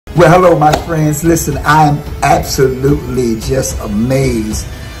Well, hello, my friends. Listen, I'm absolutely just amazed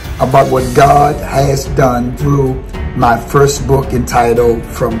about what God has done through my first book entitled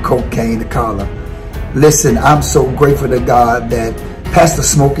From Cocaine to Collar. Listen, I'm so grateful to God that Pastor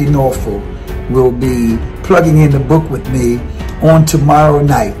Smokie Norful will be plugging in the book with me on tomorrow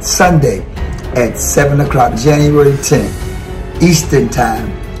night, Sunday at 7 o'clock, January 10th, Eastern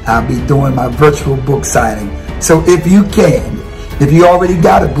Time. I'll be doing my virtual book signing. So if you can, if you already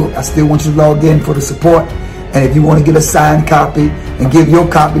got a book, I still want you to log in for the support. And if you want to get a signed copy and give your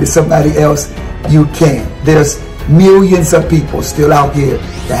copy to somebody else, you can. There's millions of people still out here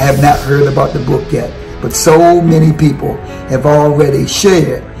that have not heard about the book yet. But so many people have already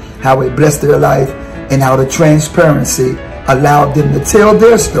shared how it blessed their life and how the transparency allowed them to tell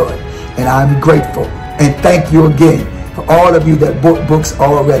their story. And I'm grateful. And thank you again for all of you that bought books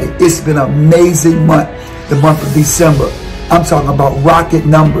already. It's been an amazing month, the month of December. I'm talking about rocket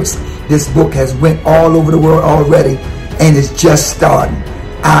numbers. This book has went all over the world already, and it's just starting.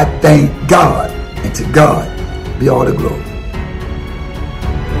 I thank God, and to God be all the glory.